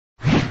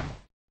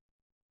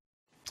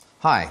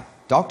Hi,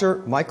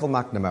 Dr. Michael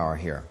McNamara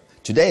here.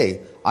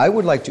 Today, I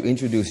would like to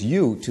introduce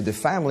you to the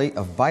family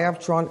of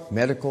BIOPTRON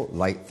medical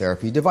light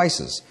therapy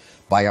devices.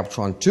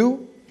 BIOPTRON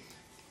 2,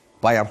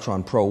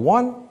 BIOPTRON Pro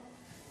 1,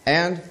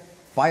 and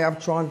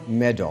BIOPTRON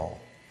Medol.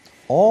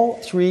 All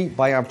three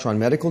BIOPTRON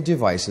medical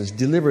devices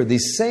deliver the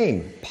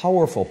same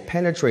powerful,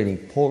 penetrating,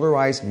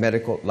 polarized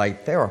medical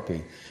light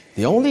therapy.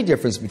 The only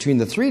difference between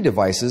the three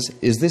devices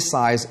is the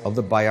size of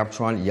the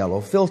BIOPTRON yellow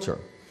filter.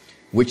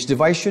 Which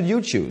device should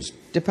you choose?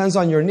 Depends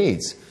on your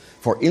needs.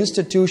 For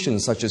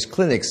institutions such as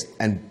clinics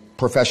and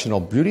professional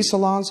beauty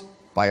salons,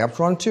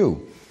 BIOPTRON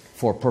 2.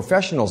 For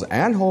professionals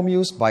and home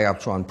use,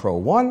 BIOPTRON Pro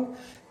 1.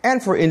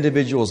 And for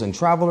individuals and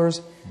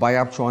travelers,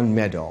 BIOPTRON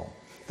Medol.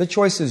 The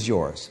choice is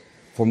yours.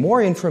 For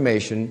more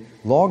information,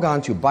 log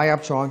on to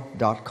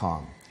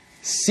bioptron.com.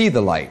 See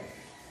the light.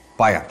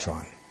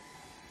 BIOPTRON.